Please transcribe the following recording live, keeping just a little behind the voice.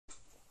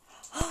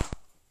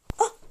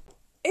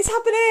It's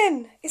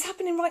happening! It's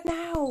happening right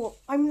now.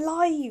 I'm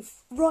live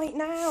right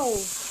now.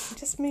 I'm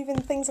just moving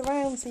things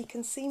around so you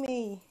can see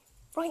me.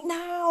 Right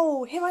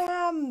now, here I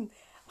am.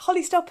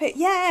 Holly Stoppit.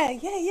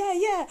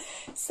 Yeah.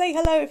 Say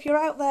hello if you're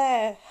out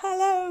there.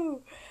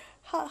 Hello.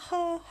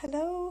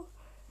 Hello.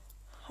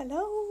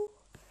 Hello.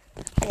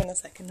 Hang on a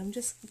second. I'm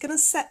just going to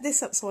set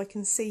this up so I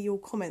can see your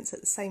comments at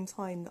the same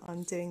time that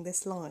I'm doing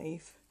this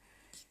live.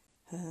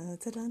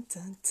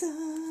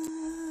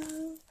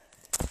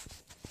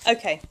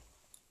 Okay.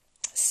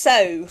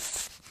 So,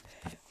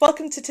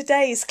 welcome to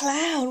today's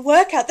clown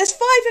workout. There's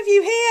 5 of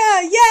you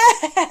here.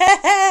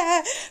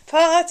 Yeah.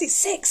 Party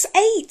 6,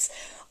 8.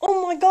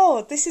 Oh my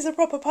God, this is a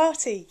proper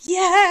party.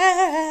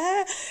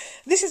 Yeah.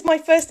 This is my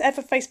first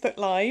ever Facebook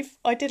Live.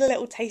 I did a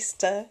little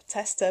tester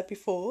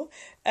before.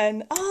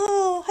 And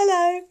oh,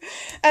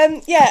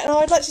 hello. Yeah, and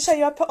I'd like to show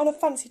you I put on a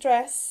fancy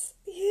dress.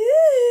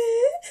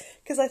 Yeah.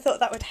 Because I thought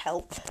that would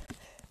help.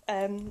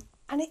 And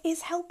it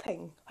is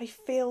helping. I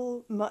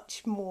feel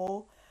much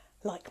more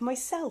like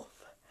myself.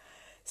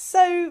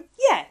 So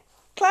yeah,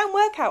 clown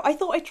workout. I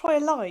thought I'd try a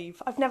live.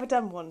 I've never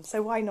done one,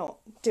 so why not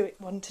do it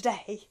one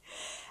today?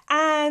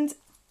 And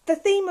the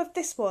theme of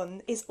this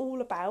one is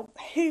all about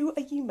who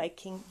are you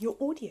making your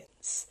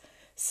audience.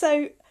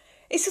 So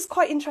this is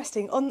quite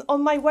interesting.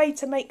 On my way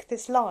to make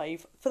this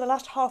live, for the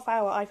last half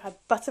hour I've had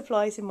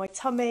butterflies in my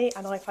tummy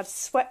and I've had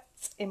sweat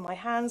in my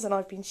hands and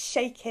I've been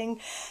shaking,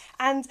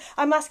 and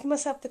I'm asking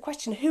myself the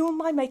question, who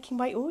am I making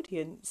my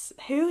audience?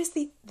 Who is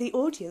the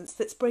audience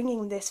that's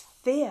bringing this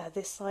fear,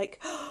 this like,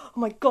 oh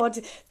my God,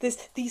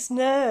 these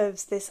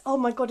nerves, this, oh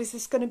my God, is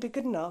this going to be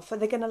good enough? Are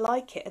they going to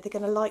like it? Are they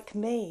going to like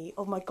me?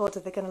 Oh my God, are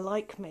they going to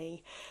like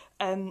me?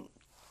 And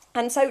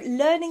so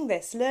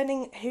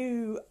learning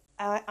who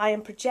I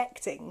am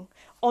projecting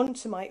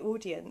onto my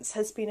audience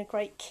has been a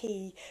great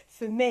key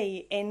for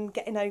me in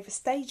getting over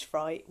stage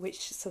fright,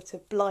 which sort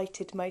of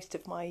blighted most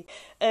of my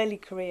early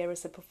career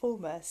as a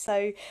performer.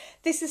 So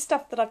this is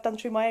stuff that I've done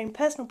through my own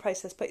personal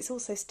process, but it's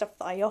also stuff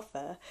that I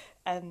offer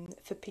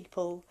for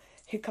people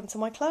who come to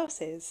my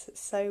classes.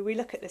 So we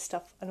look at this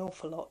stuff an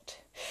awful lot.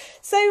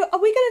 So are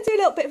we going to do a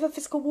little bit of a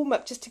physical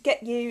warm-up just to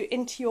get you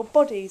into your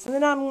bodies, and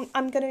then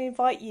I'm going to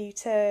invite you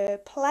to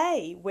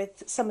play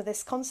with some of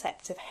this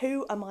concept of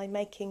who am I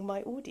making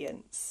my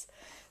audience.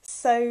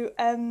 So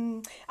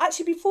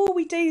actually before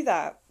we do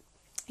that,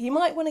 you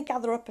might want to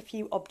gather up a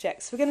few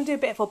objects. We're going to do a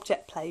bit of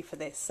object play for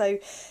this. So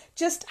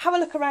just have a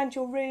look around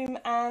your room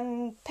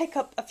and pick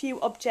up a few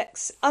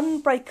objects,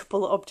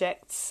 unbreakable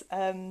objects,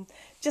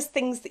 just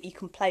things that you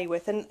can play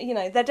with. And, you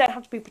know, they don't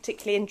have to be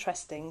particularly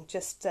interesting,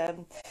 just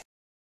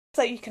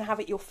so you can have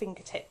at your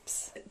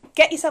fingertips.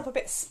 Get yourself a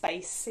bit of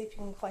space, see if you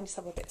can find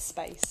yourself a bit of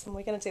space. And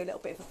we're going to do a little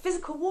bit of a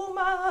physical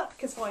warm-up,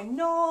 because why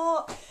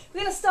not?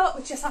 We're going to start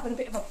with just having a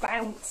bit of a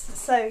bounce.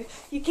 So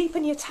you're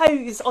keeping your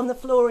toes on the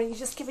floor and you're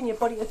just giving your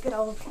body a good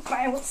old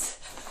bounce.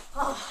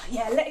 Oh,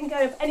 yeah, letting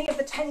go of any of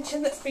the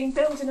tension that's been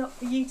building up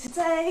for you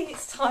today.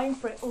 It's time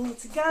for it all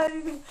to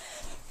go.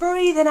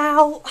 Breathing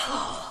out.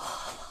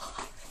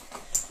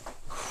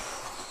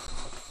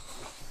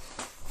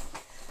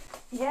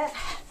 Yeah.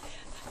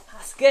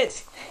 Good.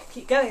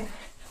 Keep going.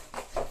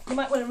 You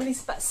might want to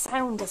release that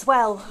sound as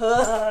well.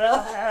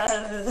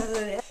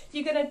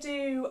 You're going to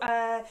do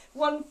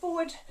one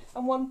forward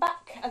and one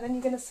back, and then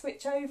you're going to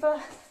switch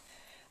over.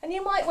 And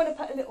you might want to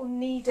put a little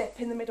knee dip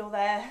in the middle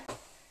there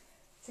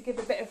to give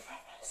a bit of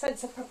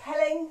sense of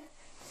propelling.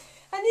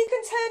 And you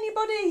can turn your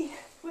body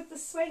with the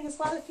swing as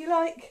well if you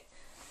like.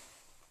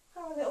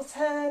 Have a little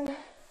turn.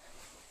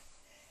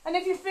 And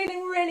if you're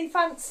feeling really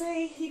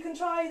fancy, you can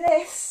try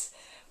this.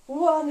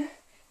 1,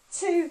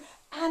 2,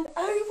 and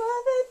over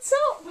the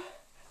top.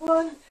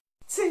 1,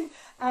 2,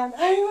 and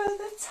over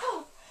the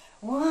top.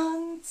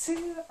 1,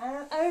 2,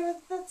 and over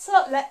the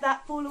top. Let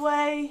that fall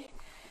away.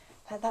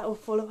 Let that all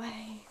fall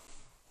away.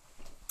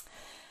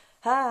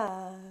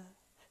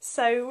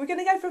 So we're going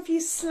to go for a few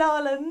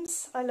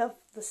slaloms. I love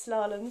the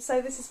slaloms.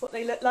 So this is what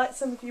they look like.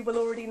 Some of you will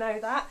already know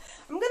that.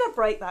 I'm going to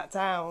break that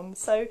down.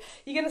 So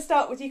you're going to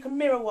start with, you can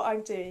mirror what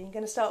I'm doing. You're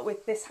going to start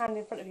with this hand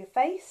in front of your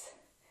face,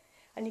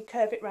 and you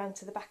curve it round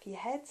to the back of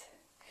your head.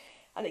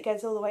 And it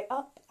goes all the way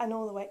up and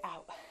all the way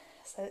out.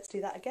 So let's do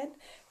that again.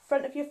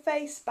 Front of your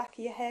face, back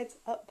of your head,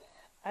 up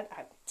and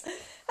out.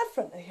 And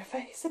front of your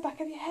face, the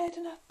back of your head,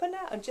 and up and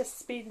out. And just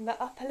speeding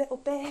that up a little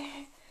bit.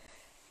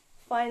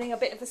 Finding a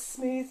bit of a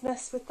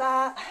smoothness with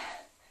that.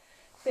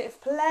 Bit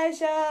of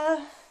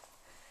pleasure.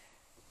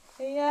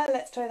 Yeah,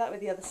 let's try that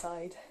with the other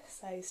side.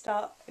 So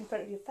start in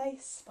front of your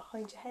face,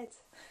 behind your head,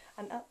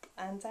 and up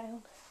and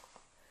down.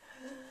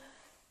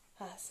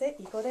 That's it,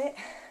 you got it.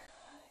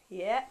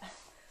 Yeah.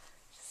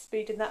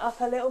 Speeding that up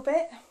a little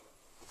bit.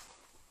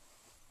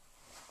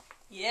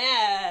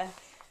 Yeah.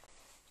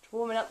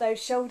 Warming up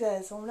those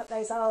shoulders, warming up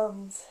those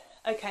arms.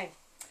 Okay,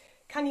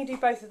 can you do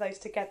both of those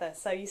together?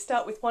 So you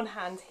start with one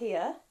hand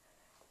here,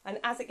 and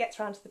as it gets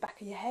round to the back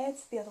of your head,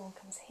 the other one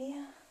comes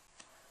here.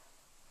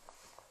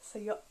 So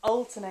you're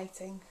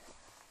alternating.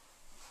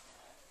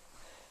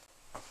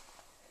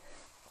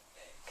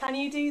 Can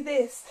you do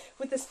this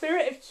with the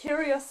spirit of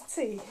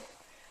curiosity?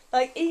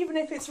 Like, even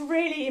if it's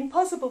really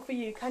impossible for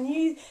you, can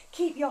you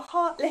keep your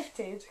heart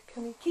lifted?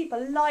 Can you keep a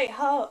light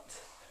heart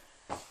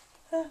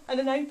and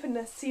an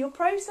openness to your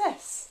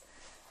process?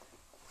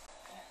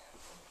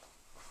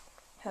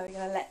 How are we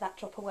going to let that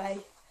drop away?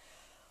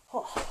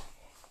 Oh.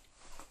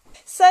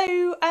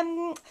 So,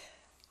 I'm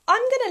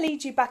going to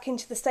lead you back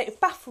into the state of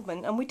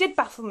bafflement, and we did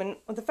bafflement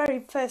on the very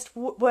first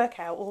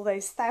workout all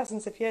those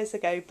thousands of years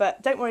ago,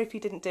 but don't worry if you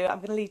didn't do it, I'm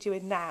going to lead you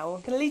in now.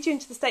 I'm going to lead you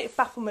into the state of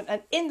bafflement,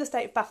 and in the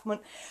state of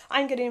bafflement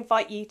I'm going to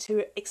invite you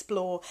to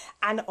explore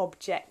an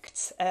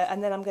object,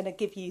 and then I'm going to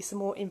give you some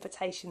more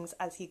invitations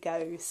as you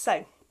go.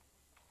 So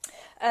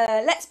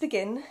let's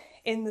begin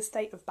in the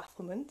state of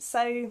bafflement.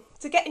 So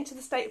to get into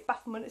the state of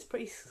bafflement is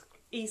pretty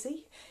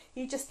easy.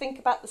 You just think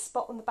about the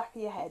spot on the back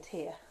of your head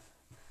here.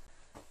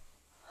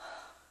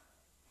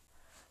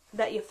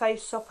 Let your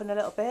face soften a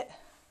little bit.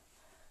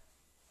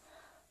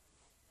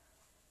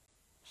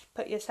 Just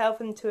put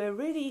yourself into a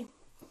really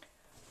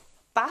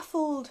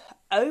baffled,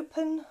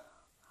 open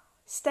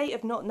state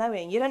of not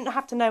knowing. You don't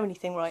have to know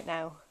anything right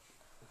now.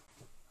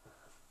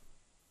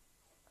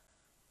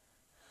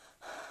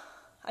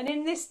 And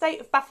in this state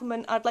of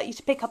bafflement, I'd like you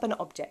to pick up an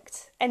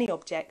object, any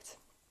object.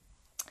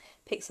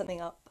 Pick something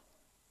up.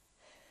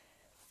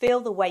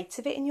 Feel the weight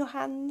of it in your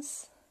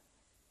hands.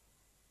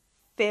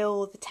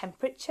 Feel the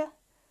temperature.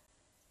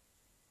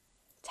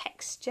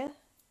 Texture.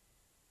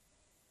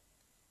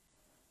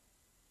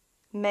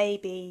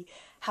 Maybe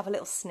have a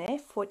little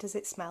sniff. What does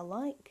it smell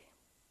like?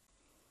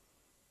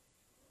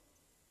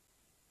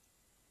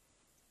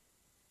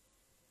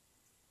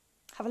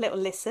 Have a little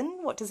listen.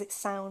 What does it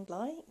sound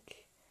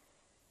like?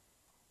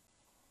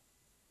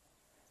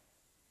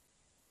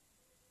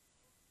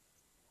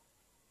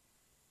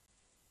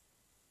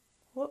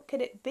 What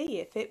could it be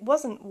if it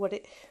wasn't what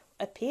it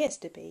appears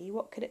to be?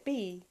 What could it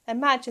be?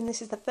 Imagine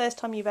this is the first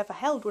time you've ever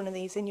held one of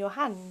these in your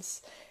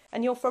hands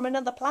and you're from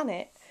another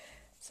planet.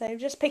 So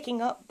just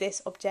picking up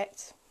this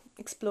object,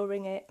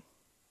 exploring it,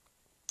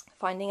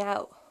 finding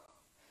out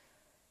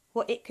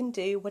what it can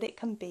do, what it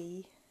can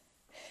be.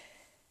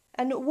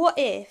 And what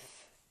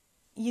if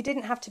you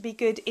didn't have to be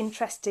good,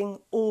 interesting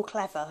or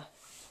clever?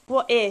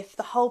 What if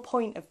the whole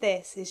point of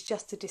this is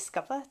just to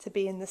discover, to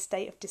be in the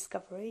state of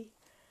discovery?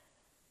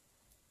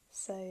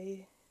 So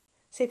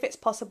see if it's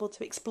possible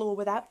to explore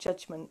without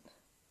judgment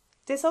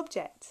this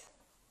object.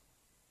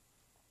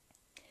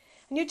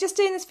 And you're just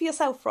doing this for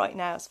yourself right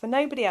now. It's for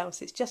nobody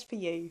else. It's just for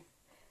you.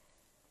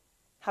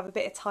 Have a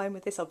bit of time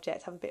with this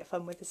object. Have a bit of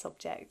fun with this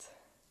object.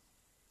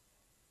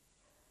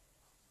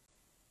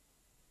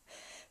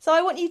 So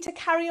I want you to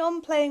carry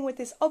on playing with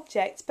this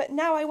object, but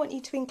now I want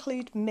you to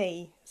include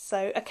me.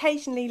 So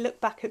occasionally look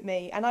back at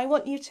me, and I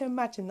want you to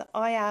imagine that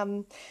I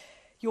am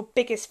your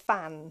biggest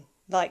fan.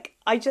 Like,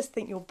 I just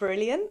think you're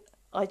brilliant.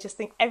 I just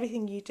think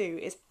everything you do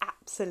is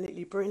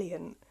absolutely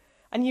brilliant.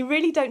 And you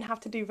really don't have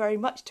to do very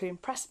much to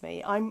impress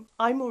me. I'm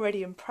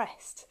already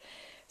impressed.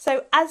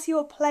 So as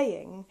you're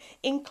playing,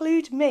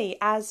 include me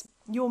as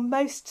your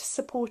most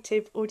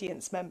supportive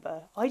audience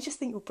member. I just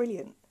think you're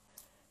brilliant.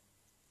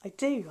 I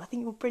do. I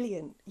think you're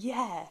brilliant.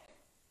 Yeah.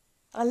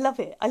 I love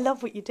it. I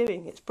love what you're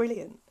doing. It's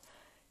brilliant.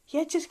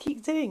 Yeah, just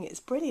keep doing it. It's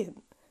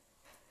brilliant.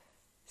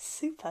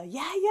 Super.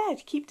 Yeah,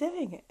 keep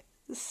doing it.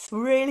 It's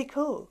really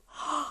cool.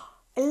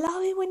 I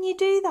love it when you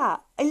do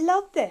that. I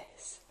love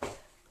this.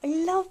 I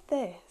love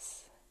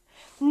this.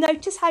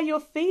 Notice how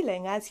you're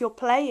feeling as you're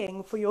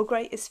playing for your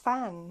greatest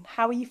fan.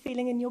 How are you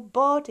feeling in your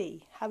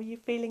body? How are you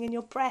feeling in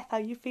your breath? How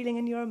are you feeling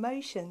in your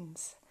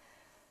emotions?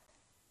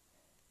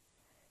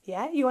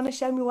 Yeah, you want to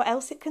show me what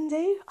else it can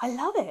do? I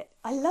love it.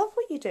 I love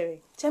what you're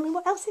doing. Show me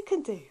what else it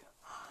can do.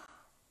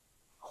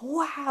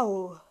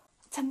 Wow,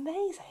 it's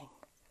amazing.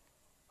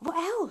 What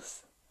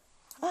else?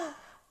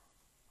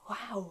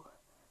 Wow.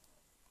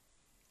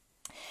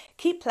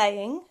 Keep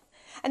playing.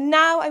 And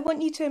now I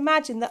want you to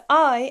imagine that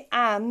I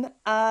am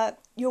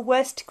your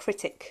worst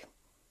critic.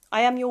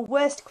 I am your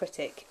worst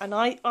critic. And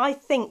I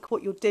think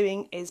what you're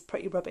doing is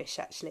pretty rubbish,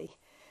 actually.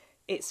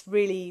 It's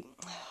really...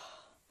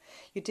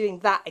 You're doing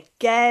that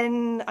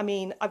again. I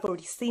mean, I've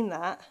already seen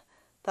that.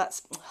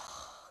 That's...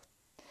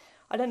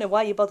 I don't know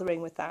why you're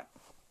bothering with that.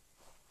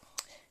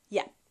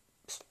 Yeah,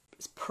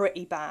 it's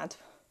pretty bad.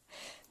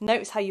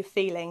 Notice how you're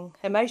feeling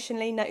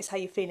emotionally, notice how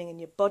you're feeling in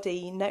your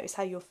body, notice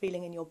how you're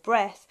feeling in your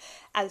breath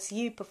as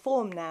you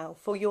perform now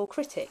for your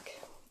critic.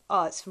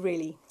 Oh, it's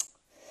really...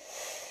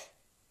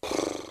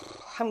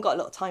 I haven't got a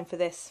lot of time for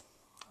this.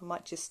 I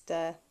might just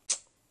go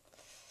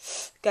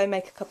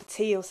make a cup of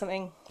tea or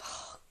something.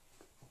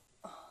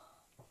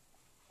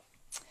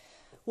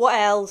 What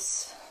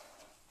else?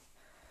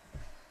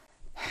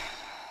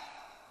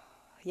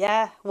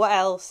 Yeah, what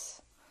else?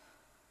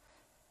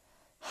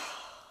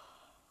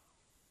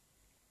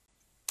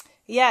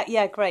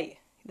 Yeah, great.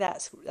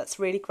 That's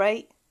really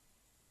great.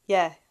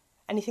 Yeah.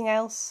 Anything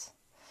else?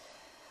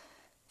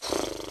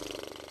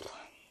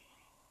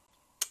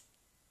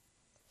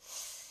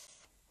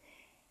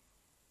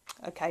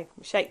 Okay,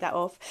 shake that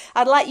off.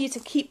 I'd like you to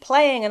keep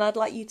playing, and I'd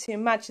like you to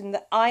imagine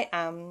that I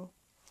am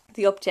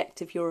the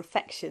object of your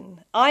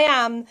affection. I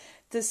am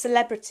the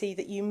celebrity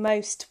that you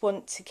most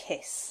want to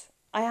kiss.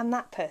 I am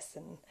that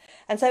person.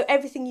 And so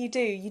everything you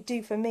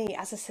do for me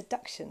as a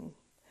seduction.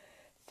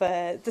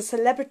 For the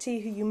celebrity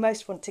who you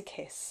most want to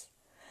kiss.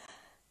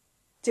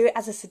 Do it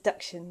as a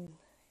seduction.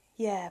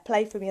 Yeah,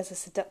 play for me as a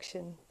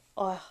seduction.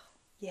 Oh,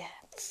 yeah.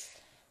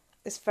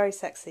 It's very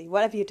sexy.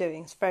 Whatever you're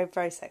doing, it's very,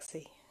 very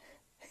sexy.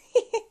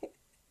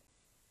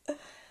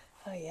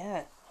 Oh,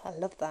 yeah. I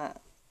love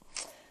that.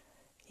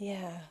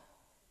 Yeah.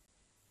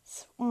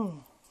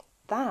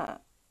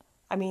 That.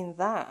 I mean,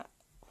 that.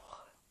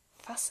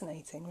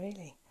 Fascinating,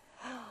 really.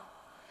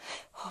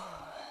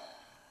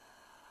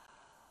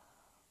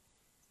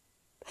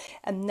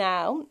 And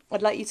now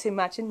I'd like you to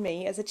imagine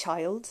me as a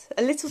child,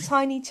 a little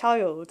tiny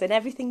child, and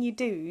everything you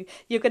do,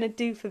 you're going to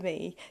do for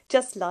me,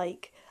 just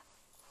like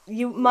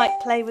you might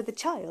play with a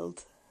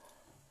child.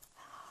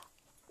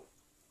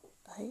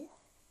 Right?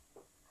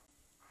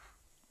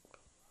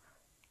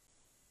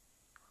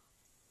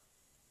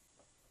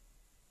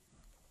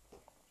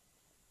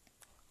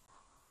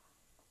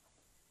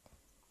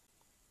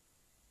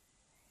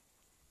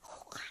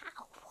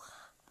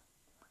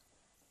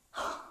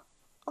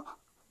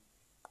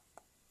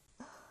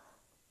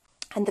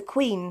 And the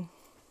Queen.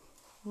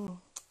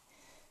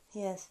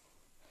 Yes.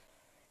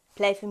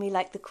 Play for me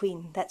like the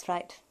Queen, that's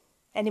right.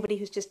 Anybody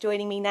who's just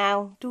joining me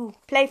now, do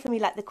play for me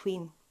like the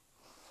Queen.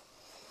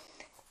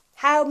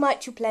 How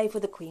might you play for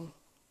the Queen?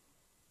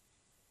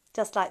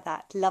 Just like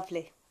that.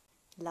 Lovely.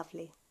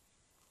 Lovely.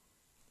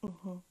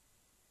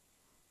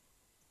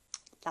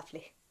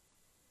 Lovely.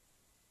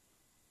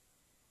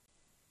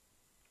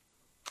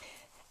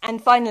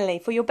 And finally,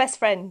 for your best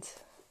friend.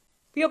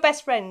 For your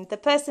best friend, the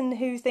person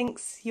who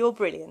thinks you're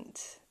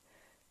brilliant.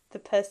 The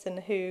person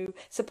who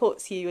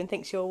supports you and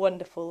thinks you're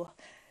wonderful.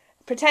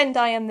 Pretend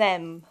I am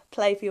them.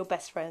 Play for your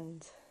best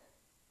friend.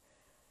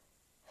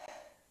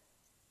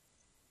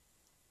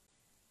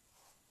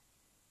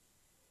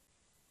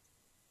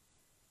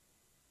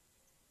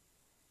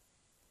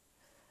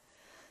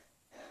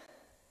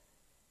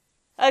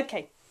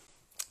 Okay.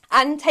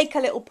 And take a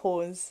little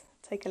pause.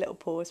 Take a little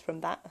pause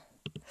from that.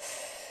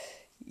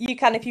 You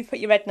can, if you put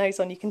your red nose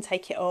on, you can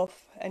take it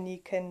off and you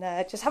can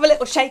just have a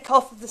little shake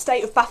off of the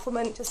state of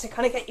bafflement just to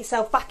kind of get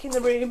yourself back in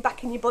the room,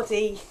 back in your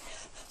body.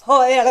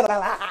 So,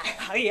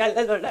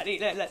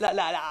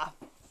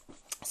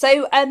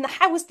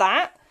 how was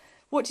that?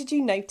 What did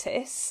you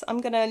notice? I'm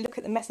going to look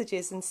at the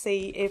messages and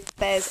see if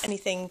there's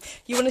anything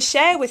you want to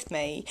share with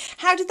me.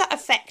 How did that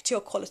affect your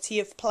quality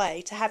of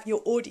play to have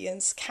your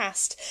audience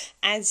cast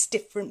as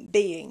different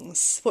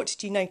beings? What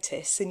did you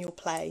notice in your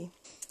play?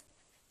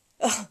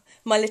 Oh,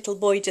 my little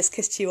boy just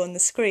kissed you on the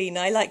screen.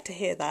 I like to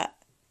hear that.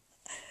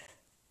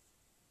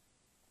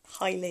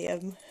 Hi,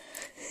 Liam.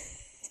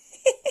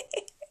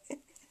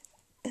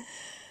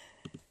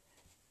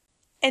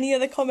 Any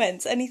other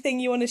comments? Anything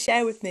you want to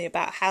share with me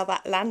about how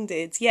that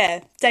landed?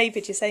 Yeah,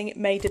 David, you're saying it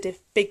made a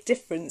big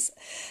difference.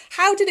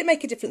 How did it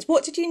make a difference?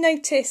 What did you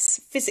notice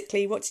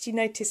physically? What did you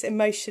notice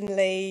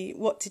emotionally?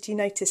 What did you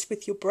notice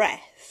with your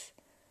breath?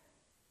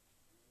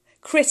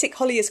 Critic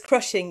Holly is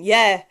crushing.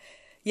 Yeah.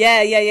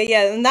 Yeah.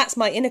 And that's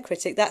my inner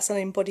critic. That's an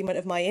embodiment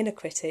of my inner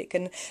critic.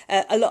 And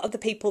a lot of the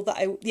people that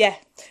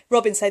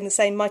Robin saying the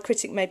same, my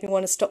critic made me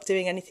want to stop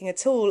doing anything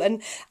at all.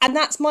 And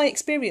that's my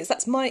experience.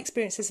 That's my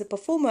experience as a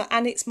performer.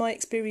 And it's my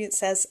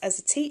experience as a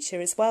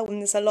teacher as well. When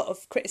there's a lot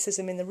of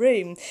criticism in the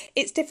room,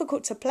 it's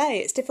difficult to play.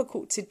 It's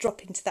difficult to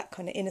drop into that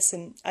kind of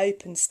innocent,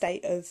 open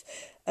state of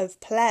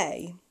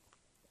play.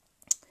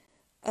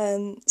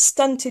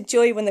 Stunted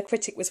joy when the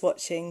critic was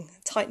watching.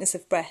 Tightness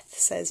of breath,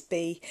 says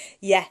B.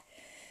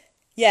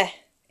 Yeah,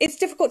 it's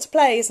difficult to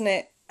play, isn't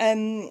it?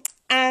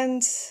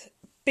 And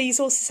B's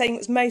also saying it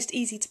was most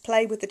easy to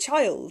play with the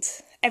child.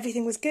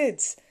 Everything was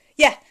good.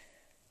 Yeah.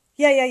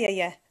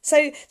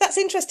 So that's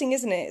interesting,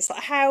 isn't it? It's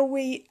like how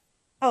we...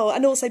 Oh,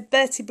 and also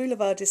Bertie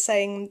Boulevard is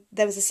saying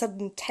there was a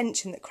sudden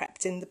tension that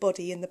crept in the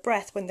body and the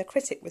breath when the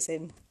critic was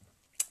in.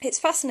 It's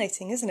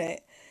fascinating, isn't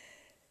it?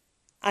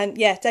 And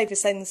yeah, Dave was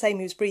saying the same,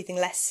 he was breathing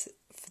less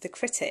for the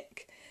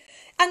critic.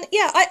 And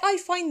yeah, I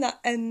find that...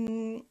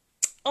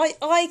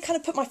 I kind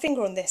of put my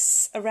finger on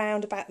this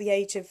around about the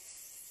age of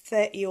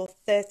 30 or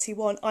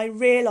 31. I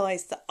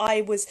realised that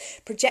I was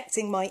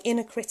projecting my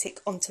inner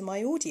critic onto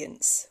my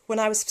audience. When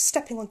I was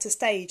stepping onto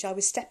stage, I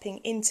was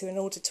stepping into an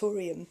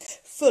auditorium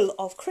full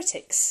of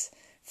critics,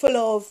 full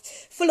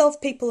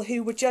of people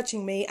who were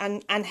judging me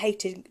and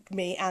hated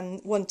me and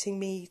wanting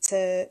me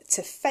to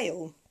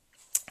fail.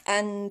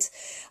 And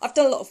I've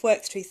done a lot of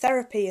work through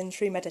therapy and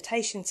through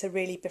meditation to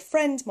really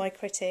befriend my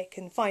critic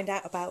and find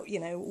out about,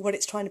 what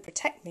it's trying to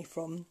protect me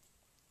from.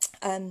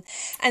 And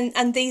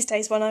these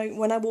days when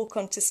I walk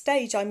onto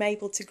stage, I'm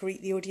able to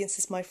greet the audience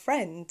as my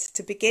friend,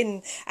 to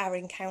begin our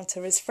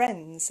encounter as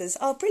friends, as,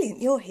 oh,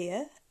 brilliant, you're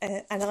here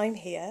and I'm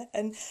here.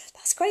 And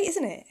that's great,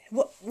 isn't it?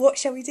 What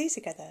shall we do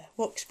together?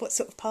 What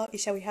sort of party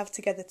shall we have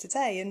together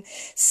today? And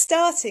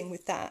starting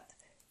with that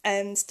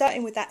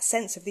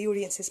sense of the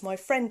audience as my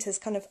friend has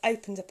kind of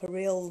opened up a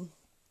real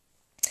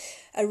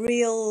a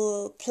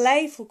real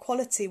playful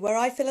quality where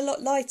I feel a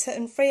lot lighter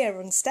and freer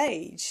on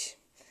stage.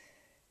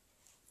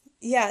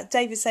 Yeah,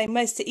 David's saying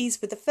most at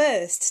ease with the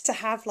first, to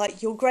have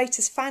like your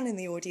greatest fan in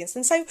the audience.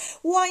 And so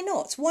why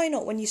not? Why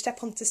not, when you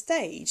step onto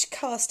stage,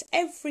 cast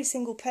every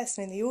single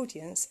person in the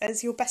audience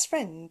as your best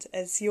friend,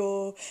 as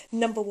your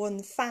number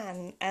one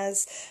fan,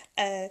 as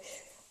an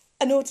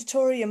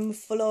auditorium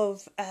full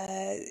of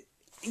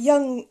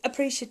young,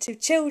 appreciative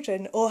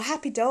children or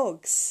happy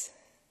dogs.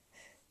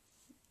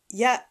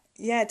 Yeah,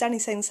 yeah,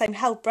 Danny's saying the same,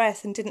 held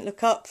breath and didn't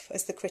look up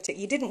as the critic.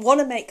 You didn't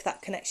want to make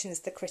that connection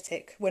as the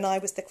critic. When I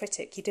was the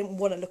critic, you didn't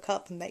want to look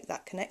up and make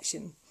that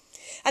connection.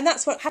 And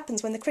that's what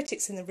happens when the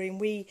critic's in the room.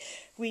 We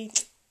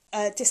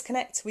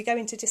disconnect, we go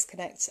into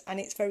disconnect, and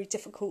it's very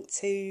difficult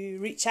to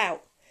reach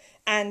out.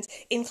 And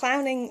in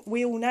clowning,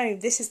 we all know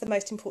this is the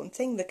most important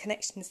thing. The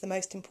connection is the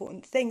most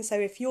important thing. So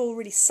if you're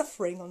really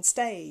suffering on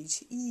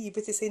stage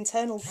with this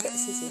internal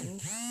criticism,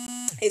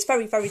 it's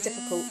very, very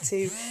difficult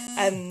to...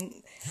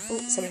 oh,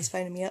 someone's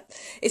phoning me up.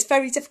 It's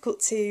very difficult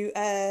to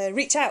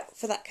reach out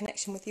for that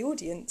connection with the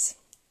audience.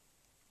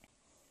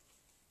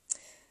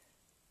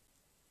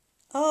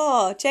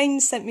 Oh, Jane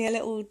sent me a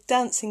little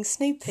dancing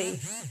Snoopy.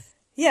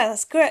 Yeah,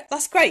 that's great.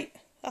 That's great.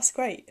 That's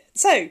great.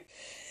 So,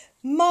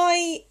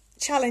 my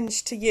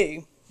challenge to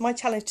you,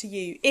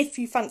 if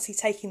you fancy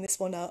taking this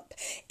one up,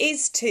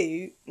 is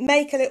to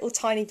make a little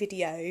tiny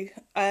video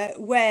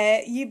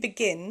where you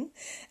begin,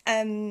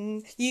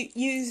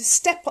 you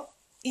step up,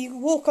 you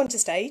walk onto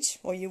stage,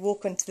 or you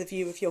walk onto the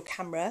view of your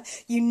camera,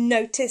 you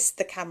notice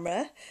the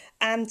camera,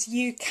 and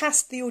you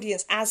cast the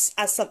audience as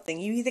something.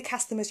 You either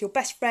cast them as your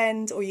best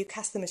friend, or you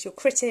cast them as your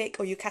critic,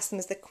 or you cast them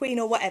as the queen,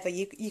 or whatever.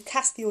 You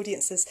cast the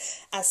audience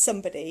as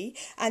somebody,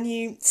 and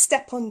you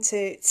step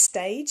onto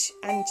stage,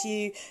 and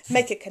you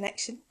make a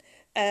connection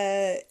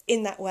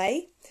in that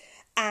way.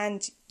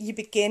 And you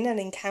begin an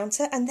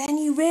encounter, and then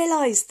you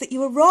realise that you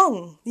were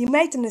wrong. You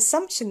made an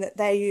assumption that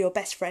they're your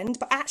best friend,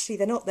 but actually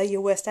they're not, they're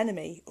your worst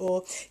enemy.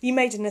 Or you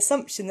made an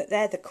assumption that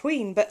they're the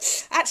queen,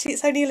 but actually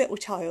it's only a little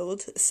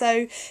child.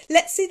 So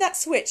let's see that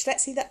switch,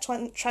 let's see that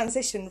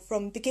transition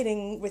from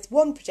beginning with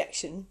one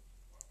projection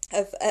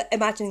of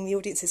imagining the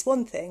audience is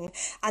one thing,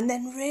 and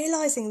then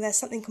realising there's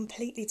something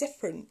completely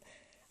different.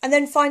 And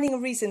then finding a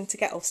reason to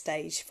get off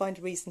stage, find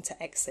a reason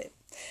to exit.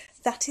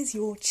 That is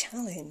your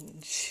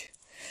challenge.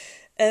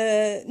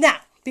 Now,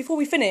 before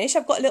we finish,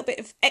 I've got a little bit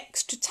of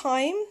extra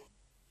time.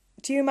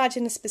 Do you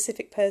imagine a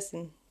specific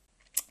person?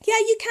 Yeah,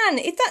 you can.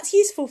 If that's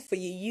useful for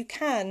you, you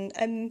can.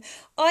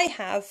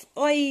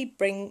 I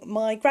bring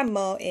my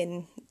grandma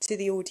in to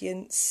the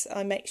audience.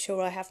 I make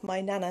sure I have my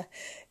nana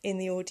in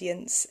the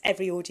audience.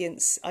 Every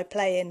audience I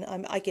play in,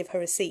 I give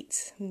her a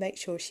seat and make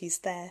sure she's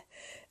there.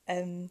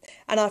 And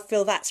I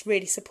feel that's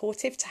really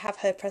supportive to have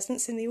her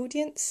presence in the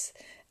audience.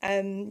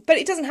 But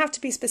it doesn't have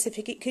to be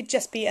specific. It could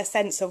just be a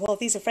sense of, well,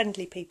 these are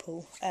friendly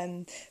people.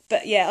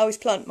 But yeah, I always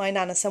plant my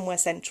nana somewhere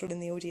central in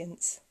the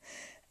audience.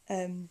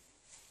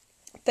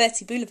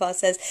 Bertie Boulevard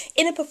says,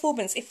 in a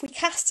performance, if we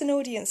cast an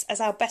audience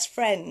as our best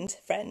friend,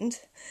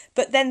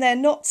 but then they're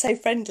not so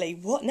friendly,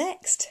 what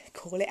next?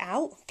 Call it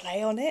out,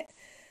 play on it.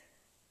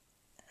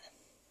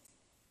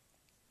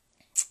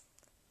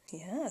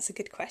 Yeah, that's a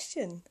good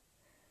question.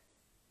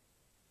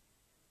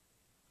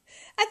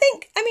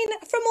 I mean,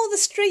 from all the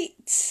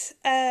street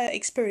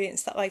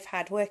experience that I've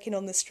had working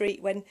on the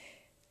street, when,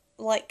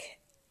 like,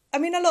 I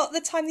mean, a lot of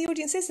the time the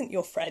audience isn't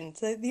your friend.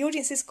 The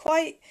audience is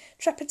quite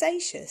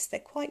trepidatious. They're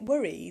quite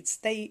worried.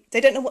 They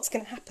don't know what's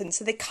going to happen,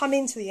 so they come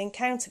into the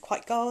encounter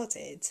quite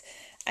guarded.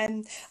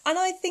 And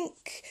I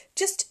think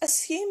just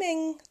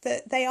assuming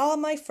that they are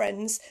my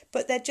friends,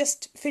 but they're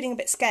just feeling a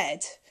bit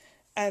scared,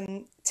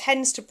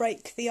 tends to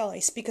break the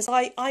ice, because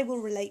I will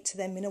relate to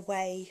them in a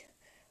way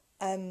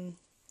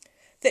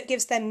that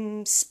gives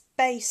them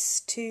space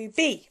to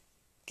be.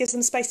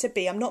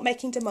 I'm not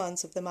making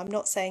demands of them. I'm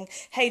not saying,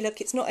 hey,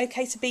 look, it's not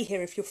okay to be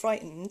here if you're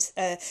frightened.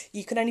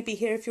 You can only be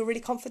here if you're really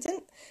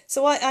confident.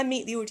 So I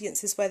meet the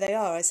audiences where they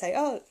are. I say,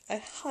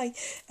 hi,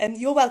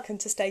 you're welcome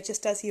to stay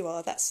just as you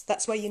are.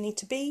 That's where you need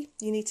to be.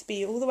 You need to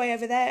be all the way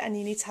over there, and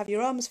you need to have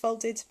your arms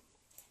folded.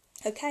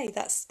 Okay,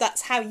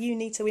 that's how you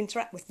need to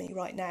interact with me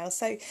right now.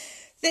 So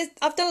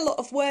I've done a lot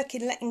of work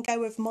in letting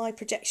go of my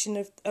projection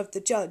of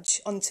the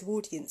judge onto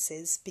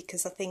audiences,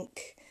 because I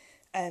think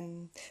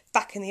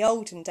back in the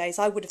olden days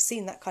I would have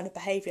seen that kind of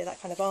behaviour,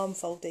 that kind of arm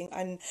folding,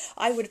 and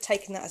I would have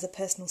taken that as a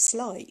personal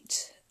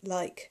slight,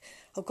 like,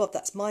 oh God,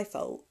 that's my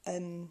fault.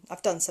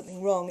 I've done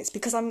something wrong. It's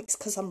because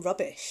I'm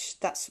rubbish.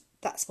 That's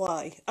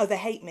why. Oh, they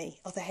hate me.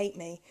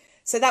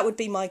 So that would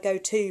be my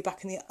go-to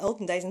back in the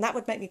olden days, and that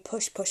would make me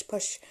push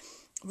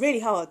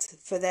really hard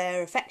for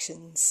their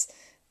affections.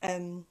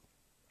 And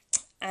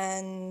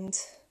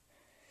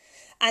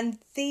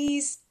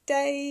these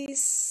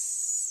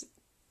days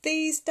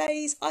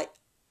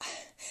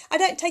I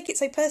don't take it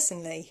so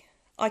personally.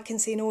 I can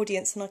see an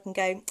audience and I can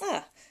go,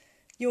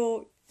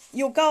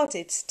 you're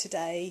guarded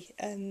today.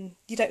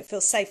 You don't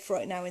feel safe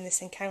right now in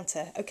this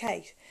encounter.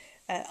 Okay,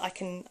 I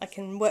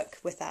can work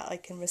with that. I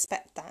can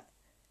respect that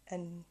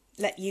and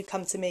let you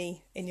come to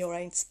me in your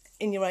own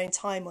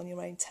time, on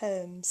your own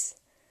terms.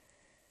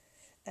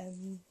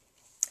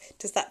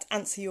 Does that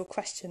answer your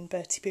question,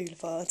 Bertie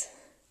Boulevard?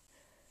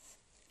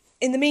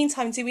 In the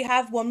meantime, do we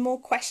have one more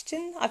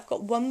question? I've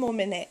got 1 more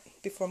minute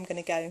before I'm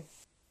going to go.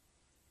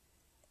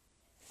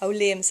 Oh,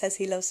 Liam says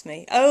he loves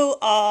me.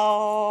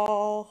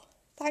 Oh,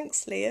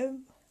 thanks,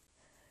 Liam.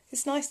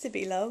 It's nice to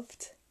be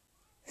loved.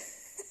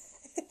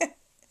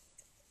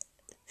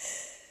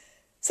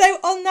 So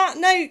on that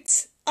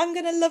note, I'm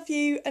going to love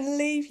you and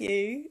leave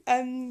you.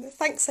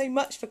 Thanks so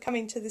much for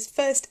coming to this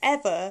first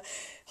ever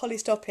Holly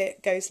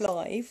Stoppit Goes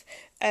Live.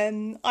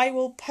 I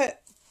will put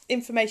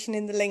information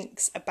in the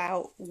links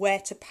about where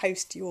to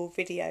post your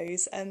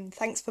videos, and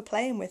thanks for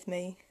playing with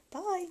me.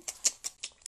 Bye.